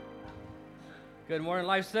Good morning,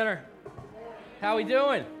 Life Center. How we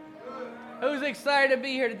doing? Who's excited to be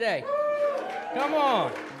here today? Come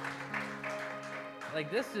on.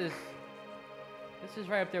 Like this is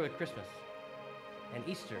right up there with Christmas and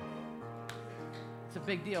Easter. It's a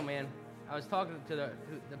big deal, man. I was talking to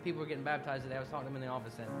the people who are getting baptized today. I was talking to them in the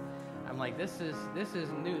office, and I'm like, this is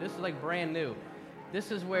new. This is like brand new.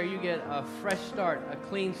 This is where you get a fresh start, a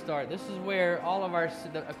clean start. This is where all of our,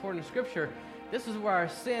 according to Scripture, this is where our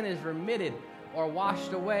sin is remitted or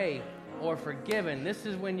washed away or forgiven. This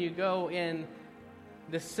is when you go in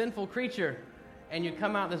this sinful creature and you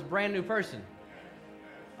come out this brand new person.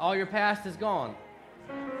 All your past is gone.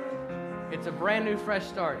 It's a brand new, fresh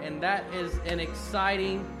start, and that is an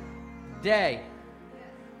exciting day.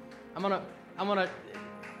 I'm gonna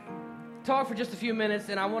talk for just a few minutes,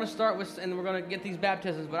 and I want to start with, and we're gonna get these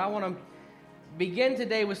baptisms, but I want to begin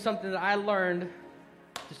today with something that I learned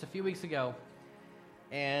just a few weeks ago,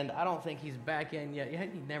 and I don't think he's back in yet.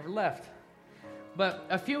 He never left. But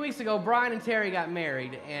a few weeks ago, Brian and Terry got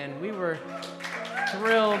married, and we were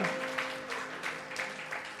thrilled.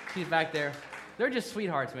 She's back there. They're just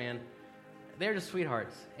sweethearts, man. They're just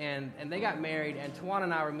sweethearts. And they got married, and Tawana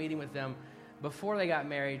and I were meeting with them before they got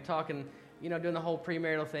married, talking, doing the whole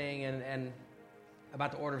premarital thing and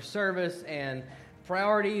about the order of service and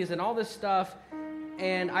priorities and all this stuff.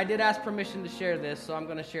 And I did ask permission to share this, so I'm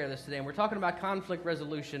going to share this today. And we're talking about conflict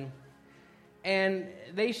resolution. And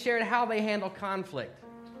they shared how they handle conflict.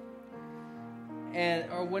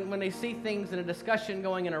 Or when they see things in a discussion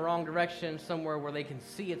going in a wrong direction, somewhere where they can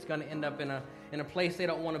see it's going to end up in a place they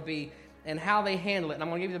don't want to be, and how they handle it. And I'm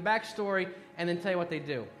going to give you the backstory and then tell you what they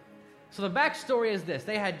do. So the backstory is this.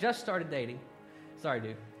 They had just started dating. Sorry,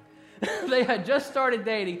 dude. They had just started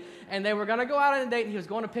dating, and they were going to go out on a date, and he was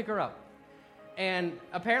going to pick her up. And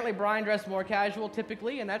apparently Brian dressed more casual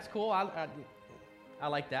typically, and that's cool. I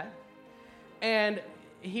like that. And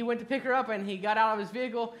he went to pick her up, and he got out of his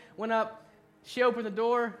vehicle, went up. She opened the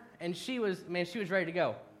door, and she was ready to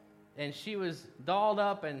go. And she was dolled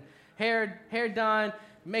up and hair done,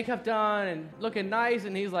 makeup done, and looking nice.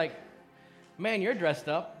 And he's like, "Man, you're dressed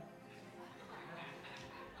up."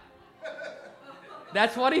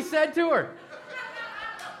 That's what he said to her.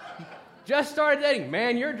 Just started dating.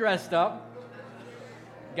 "Man, you're dressed up."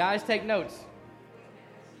 Guys, take notes.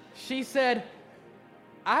 She said,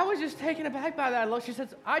 "I was just taken aback by that look." She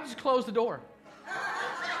said, "I just closed the door."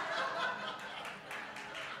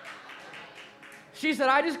 She said,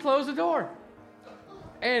 "I just closed the door."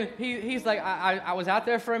 And he's like, I was out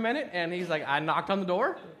there for a minute, and he's like, I knocked on the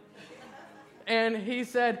door. And he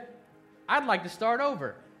said, "I'd like to start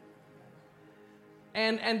over."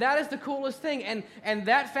 And that is the coolest thing. And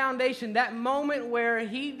that foundation, that moment where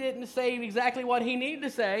he didn't say exactly what he needed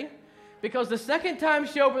to say, because the second time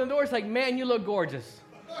she opened the door, it's like, "Man, you look gorgeous."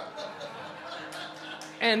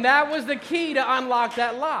 And that was the key to unlock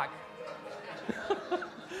that lock.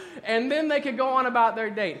 And then they could go on about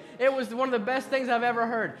their date. It was one of the best things I've ever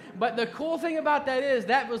heard. But the cool thing about that is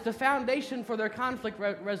that was the foundation for their conflict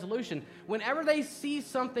resolution. Whenever they see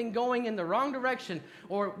something going in the wrong direction,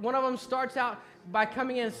 or one of them starts out by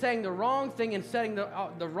coming in and saying the wrong thing and setting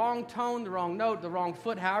the wrong tone, the wrong note, the wrong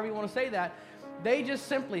foot, however you want to say that, they just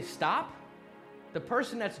simply stop. The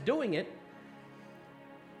person that's doing it,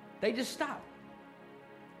 they just stop.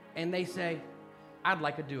 And they say, "I'd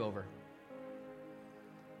like a do-over."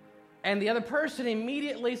 And the other person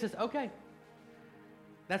immediately says, "Okay,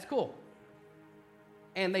 that's cool."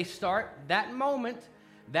 And they start that moment,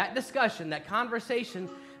 that discussion, that conversation,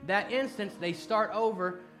 that instance, they start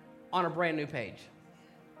over on a brand new page.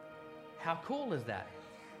 How cool is that?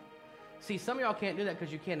 See, some of y'all can't do that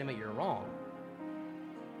because you can't admit you're wrong.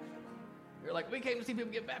 You're like, "We came to see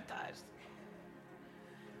people get baptized."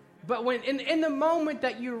 But when in the moment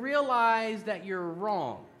that you realize that you're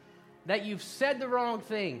wrong, that you've said the wrong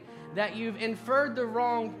thing, that you've inferred the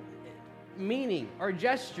wrong meaning or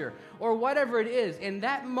gesture or whatever it is, in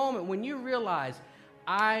that moment when you realize,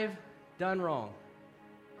 I've done wrong,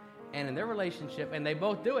 and in their relationship, and they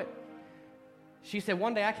both do it. She said,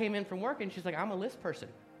 one day I came in from work, and she's like, "I'm a list person."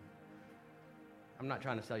 I'm not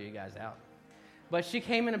trying to sell you guys out. But she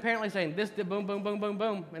came in apparently saying, "This did boom, boom, boom, boom,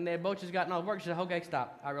 boom," and they had both just gotten off work. She said, "Okay,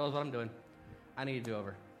 stop. I realize what I'm doing. I need to do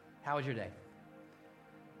over. How was your day?"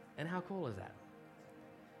 And how cool is that?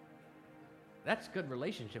 That's good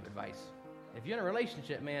relationship advice. If you're in a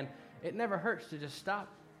relationship, man, it never hurts to just stop,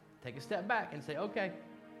 take a step back, and say, "Okay,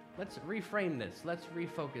 let's reframe this. Let's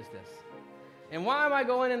refocus this." And why am I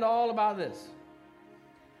going into all about this?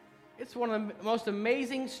 It's one of the most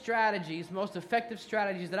amazing strategies, most effective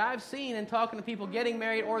strategies that I've seen in talking to people getting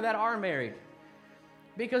married or that are married,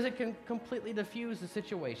 because it can completely diffuse the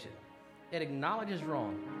situation. It acknowledges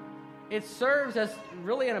wrong. It serves as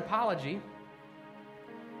really an apology.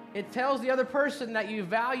 It tells the other person that you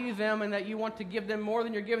value them and that you want to give them more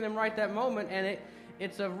than you're giving them right that moment, and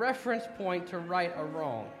it's a reference point to right or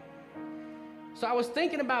wrong. So I was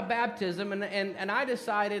thinking about baptism, and I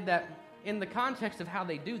decided that in the context of how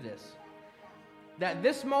they do this, that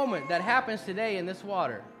this moment that happens today in this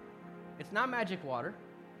water, it's not magic water.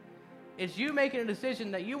 It's you making a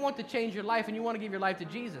decision that you want to change your life and you want to give your life to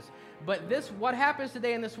Jesus. But what happens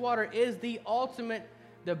today in this water is the ultimate,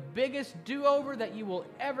 the biggest do-over that you will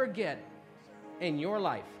ever get in your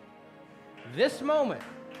life. This moment,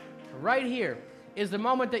 right here, is the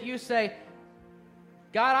moment that you say,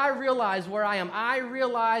 God, I realize where I am. I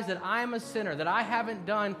realize that I am a sinner, that I haven't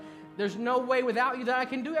done, there's no way without you that I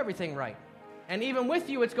can do everything right. And even with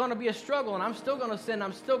you, it's going to be a struggle, and I'm still going to sin,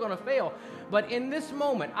 I'm still going to fail. But in this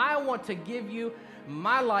moment, I want to give you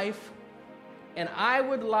my life, and I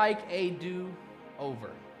would like a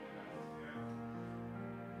do-over.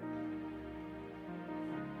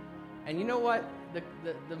 And you know what?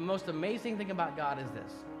 The most amazing thing about God is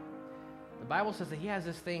this. The Bible says that he has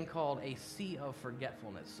this thing called a sea of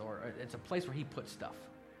forgetfulness, or it's a place where he puts stuff,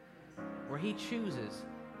 where he chooses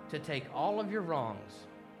to take all of your wrongs,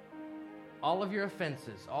 all of your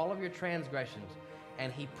offenses, all of your transgressions,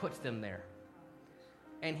 and he puts them there.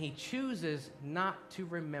 And he chooses not to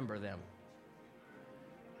remember them.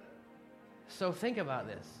 So think about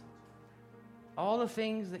this. All the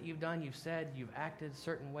things that you've done, you've said, you've acted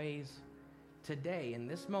certain ways, today, in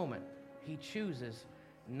this moment, he chooses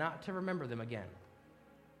not to remember them again.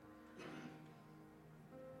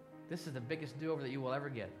 This is the biggest do-over that you will ever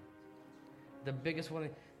get. The biggest one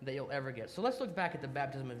that you'll ever get. So let's look back at the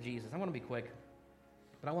baptism of Jesus. I want to be quick,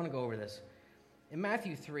 but I want to go over this. In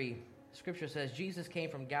Matthew 3, Scripture says, Jesus came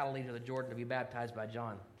from Galilee to the Jordan to be baptized by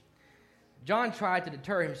John. John tried to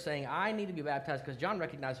deter him, saying, I need to be baptized, because John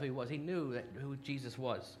recognized who he was. He knew who Jesus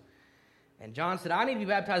was. And John said, I need to be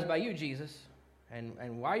baptized by you, Jesus.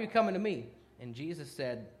 And why are you coming to me? And Jesus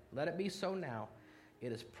said, let it be so now.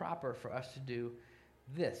 It is proper for us to do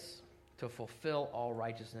this to fulfill all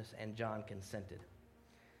righteousness. And John consented.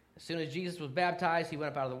 As soon as Jesus was baptized, he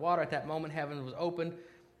went up out of the water. At that moment, heaven was opened.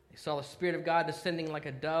 He saw the Spirit of God descending like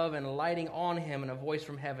a dove and alighting on him, and a voice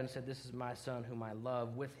from heaven said, this is my Son whom I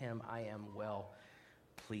love. With him I am well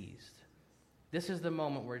pleased. This is the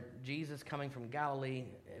moment where Jesus coming from Galilee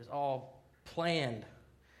is all planned.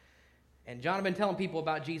 And John had been telling people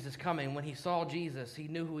about Jesus coming. When he saw Jesus, he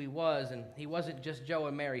knew who he was, and he wasn't just Joe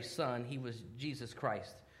and Mary's son. He was Jesus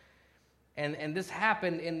Christ. And this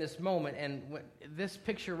happened in this moment. And this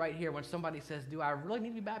picture right here, when somebody says, do I really need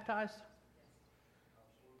to be baptized?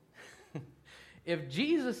 If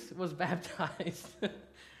Jesus was baptized,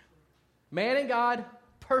 man and God,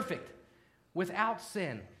 perfect, without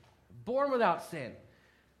sin, born without sin,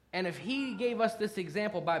 and if he gave us this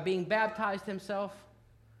example by being baptized himself,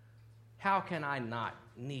 how can I not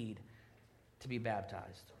need to be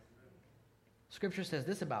baptized? Scripture says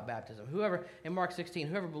this about baptism. In Mark 16,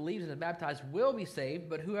 whoever believes and is baptized will be saved,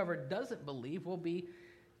 but whoever doesn't believe will be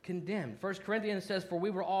condemned. 1 Corinthians says, for we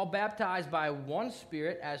were all baptized by one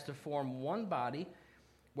Spirit as to form one body,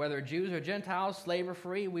 whether Jews or Gentiles, slave or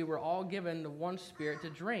free, we were all given the one Spirit to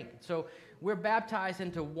drink. So we're baptized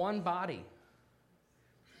into one body.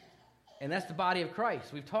 And that's the body of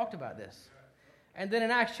Christ. We've talked about this. And then in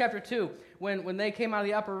Acts chapter 2, when they came out of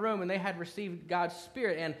the upper room and they had received God's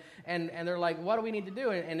Spirit, and they're like, what do we need to do?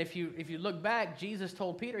 And if you look back, Jesus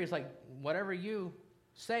told Peter, he's like, whatever you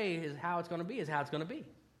say is how it's going to be, is how it's going to be.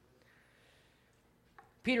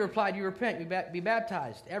 Peter replied, you repent, be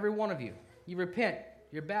baptized, every one of you. You repent,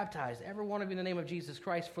 you're baptized, every one of you in the name of Jesus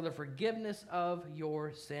Christ for the forgiveness of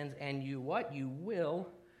your sins. And you what? You will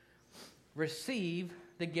receive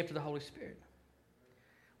the gift of the Holy Spirit.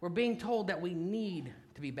 We're being told that we need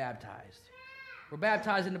to be baptized. We're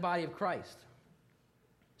baptized in the body of Christ.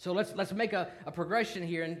 So let's make a progression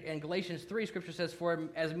here. In Galatians 3, Scripture says, for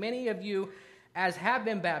as many of you as have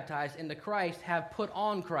been baptized into Christ have put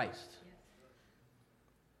on Christ.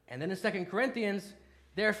 And then in 2 Corinthians,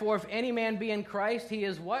 therefore, if any man be in Christ, he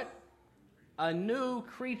is what? A new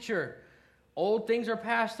creature. Old things are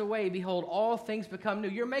passed away. Behold, all things become new.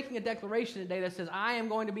 You're making a declaration today that says, I am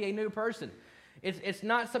going to be a new person. It's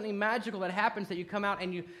not something magical that happens that you come out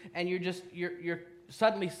and you're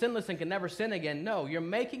suddenly sinless and can never sin again. No, you're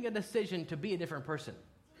making a decision to be a different person.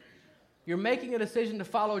 You're making a decision to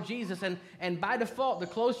follow Jesus, and by default, the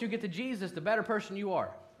closer you get to Jesus, the better person you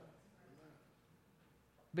are.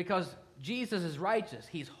 Because Jesus is righteous.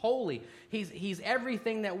 He's holy. He's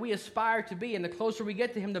everything that we aspire to be, and the closer we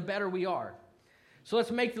get to him, the better we are. So let's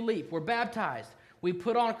make the leap. We're baptized. We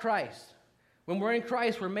put on Christ. When we're in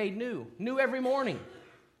Christ, we're made new every morning.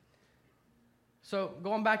 So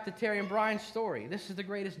going back to Terry and Brian's story, this is the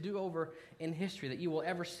greatest do-over in history that you will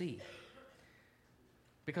ever see.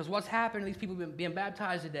 Because what's happened to these people being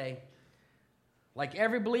baptized today, like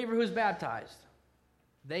every believer who's baptized,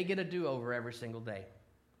 they get a do-over every single day.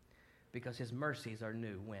 Because his mercies are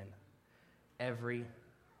new when? Every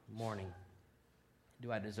morning.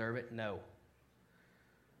 Do I deserve it? No.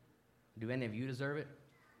 Do any of you deserve it?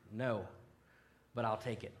 No. But I'll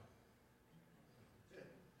take it.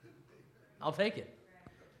 I'll take it.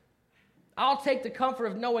 I'll take the comfort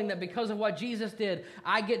of knowing that because of what Jesus did,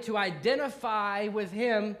 I get to identify with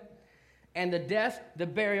him and the death, the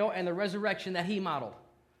burial, and the resurrection that he modeled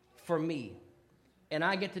for me. And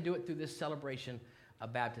I get to do it through this celebration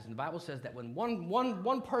of baptism. The Bible says that when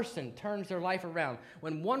one person turns their life around,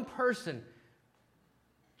 when one person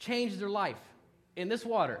changes their life in this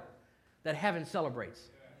water, that heaven celebrates.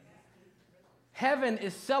 Heaven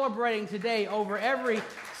is celebrating today over every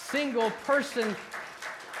single person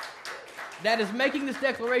that is making this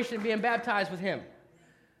declaration and being baptized with him.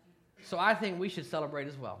 So I think we should celebrate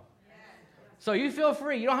as well. So you feel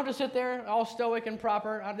free. You don't have to sit there all stoic and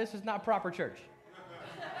proper. This is not proper church.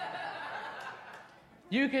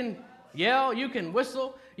 You can yell, you can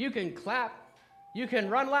whistle, you can clap, you can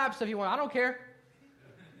run laps if you want. I don't care.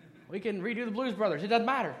 We can redo the Blues Brothers. It doesn't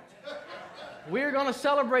matter. We're going to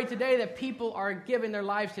celebrate today that people are giving their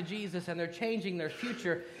lives to Jesus and they're changing their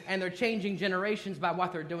future and they're changing generations by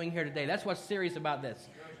what they're doing here today. That's what's serious about this.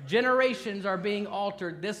 Generations are being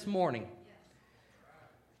altered this morning.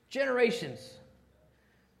 Generations.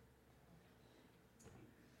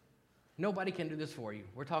 Nobody can do this for you.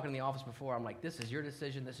 We're talking in the office before. I'm like, this is your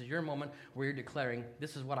decision. This is your moment where you're declaring,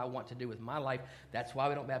 this is what I want to do with my life. That's why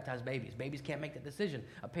we don't baptize babies. Babies can't make that decision.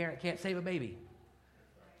 A parent can't save a baby.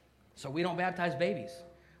 So we don't baptize babies.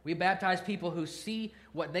 We baptize people who see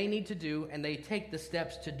what they need to do and they take the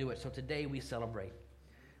steps to do it. So today we celebrate.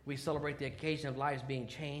 We celebrate the occasion of lives being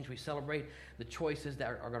changed. We celebrate the choices that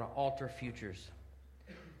are going to alter futures.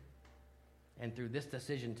 And through this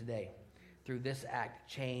decision today, through this act,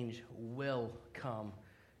 change will come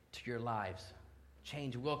to your lives.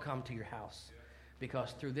 Change will come to your house.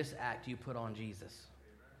 Because through this act, you put on Jesus.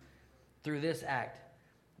 Through this act,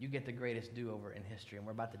 you get the greatest do-over in history, and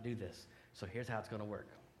we're about to do this. So here's how it's going to work.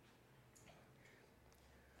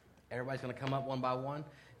 Everybody's going to come up one by one.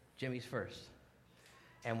 Jimmy's first.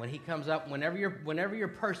 And when he comes up, whenever your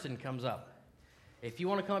person comes up, if you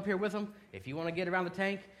want to come up here with him, if you want to get around the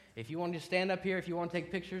tank, if you want to just stand up here, if you want to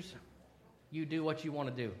take pictures, you do what you want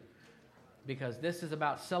to do. Because this is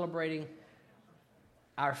about celebrating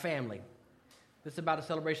our family. This is about a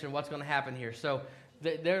celebration of what's going to happen here. So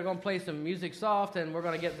they're going to play some music soft, and we're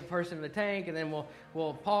going to get the person in the tank, and then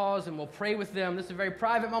we'll pause, and we'll pray with them. This is a very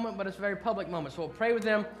private moment, but it's a very public moment. So we'll pray with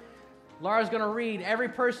them. Laura's going to read. Every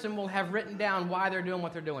person will have written down why they're doing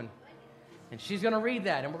what they're doing. And she's going to read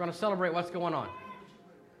that, and we're going to celebrate what's going on.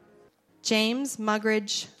 James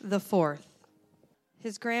Mugridge IV.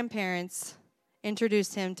 His grandparents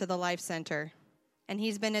introduced him to the Life Center, and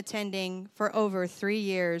he's been attending for over 3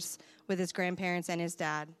 years with his grandparents and his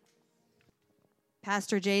dad.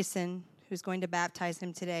 Pastor Jason, who's going to baptize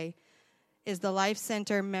him today, is the Life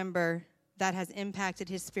Center member that has impacted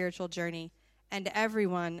his spiritual journey. And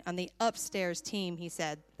everyone on the upstairs team, he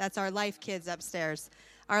said. That's our Life Kids upstairs.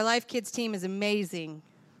 Our Life Kids team is amazing.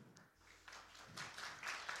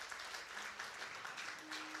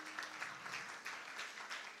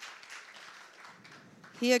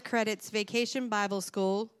 He accredits Vacation Bible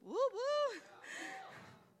School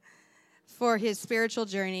for his spiritual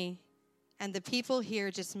journey. And the people here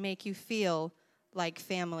just make you feel like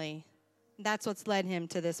family. That's what's led him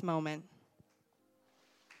to this moment.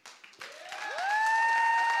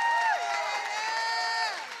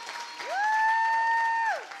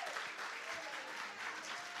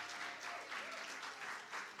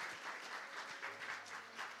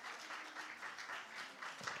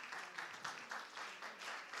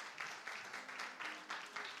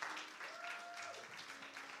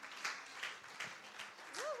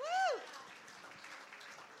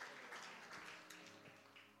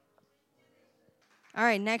 All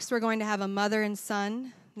right, next we're going to have a mother and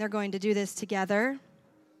son. They're going to do this together.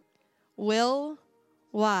 Will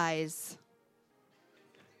Wise.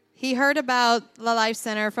 He heard about the Life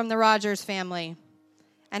Center from the Rogers family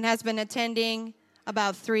and has been attending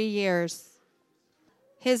about 3 years.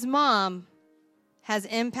 His mom has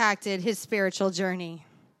impacted his spiritual journey.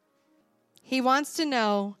 He wants to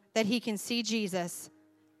know that he can see Jesus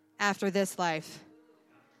after this life.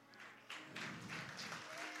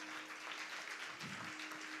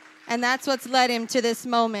 And that's what's led him to this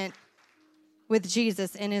moment with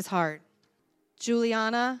Jesus in his heart.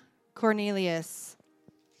 Juliana Cornelius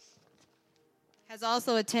has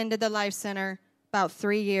also attended the Life Center about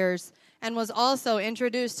 3 years and was also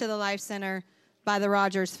introduced to the Life Center by the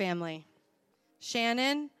Rogers family.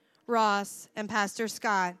 Shannon, Ross, and Pastor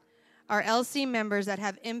Scott are LC members that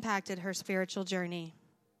have impacted her spiritual journey.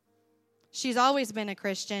 She's always been a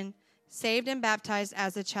Christian, saved and baptized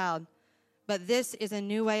as a child, but this is a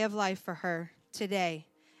new way of life for her today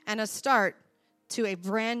and a start to a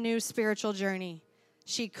brand new spiritual journey.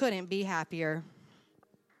 She couldn't be happier.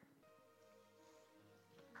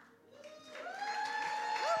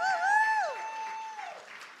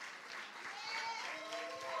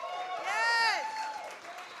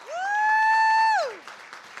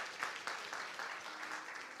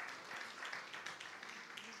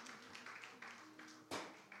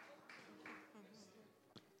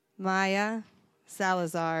 Maya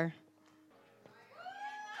Salazar.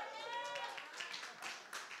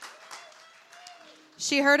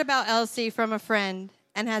 She heard about Elsie from a friend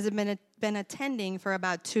and has been attending for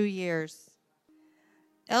about 2 years.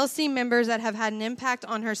 Elsie members that have had an impact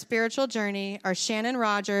on her spiritual journey are Shannon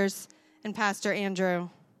Rogers and Pastor Andrew.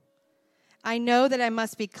 I know that I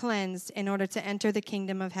must be cleansed in order to enter the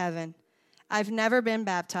kingdom of heaven. I've never been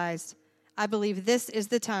baptized. I believe this is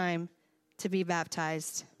the time to be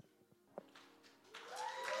baptized.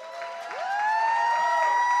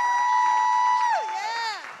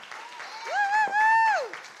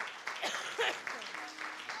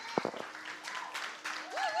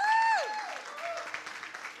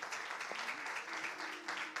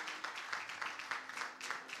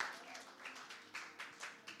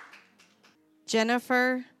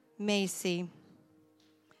 Jennifer Macy.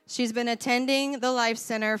 She's been attending the Life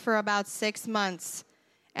Center for about 6 months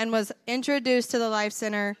and was introduced to the Life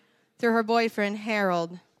Center through her boyfriend,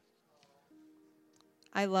 Harold.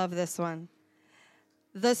 I love this one.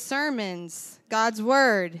 The sermons, God's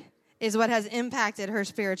Word, is what has impacted her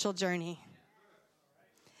spiritual journey.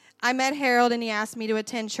 I met Harold and he asked me to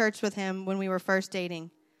attend church with him when we were first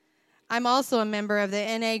dating. I'm also a member of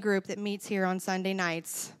the NA group that meets here on Sunday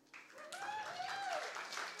nights.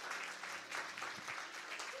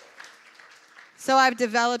 So I've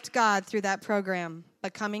developed God through that program,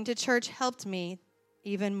 but coming to church helped me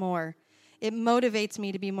even more. It motivates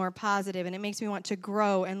me to be more positive, and it makes me want to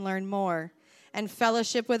grow and learn more and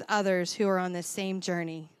fellowship with others who are on the same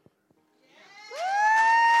journey.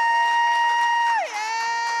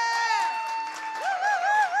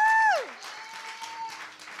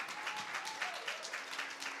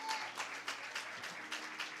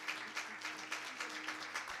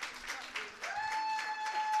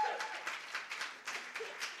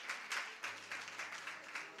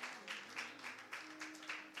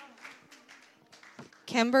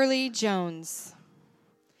 Kimberly Jones.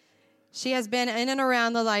 She has been in and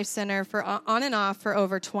around the Life Center on and off for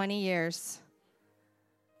over 20 years.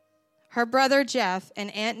 Her brother Jeff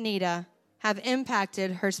and Aunt Nita have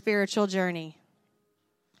impacted her spiritual journey.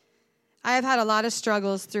 I have had a lot of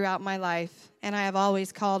struggles throughout my life, and I have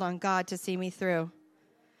always called on God to see me through.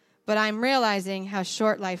 But I'm realizing how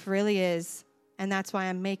short life really is, and that's why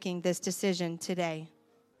I'm making this decision today.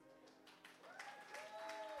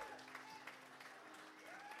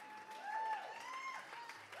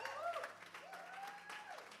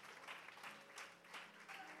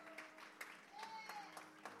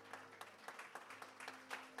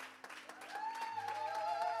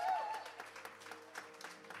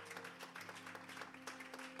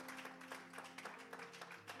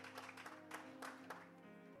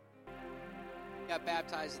 Got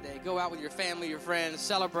baptized today. Go out with your family, your friends,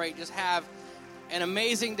 celebrate, just have an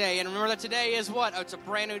amazing day. And remember that today is what? It's a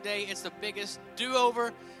brand new day. It's the biggest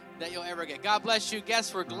do-over that you'll ever get. God bless you.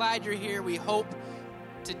 Guests, we're glad you're here. We hope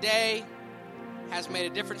today has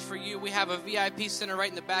made a difference for you. We have a VIP center right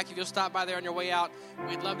in the back. If you'll stop by there on your way out,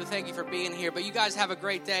 we'd love to thank you for being here. But you guys have a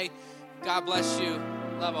great day. God bless you.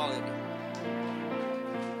 Love all of you.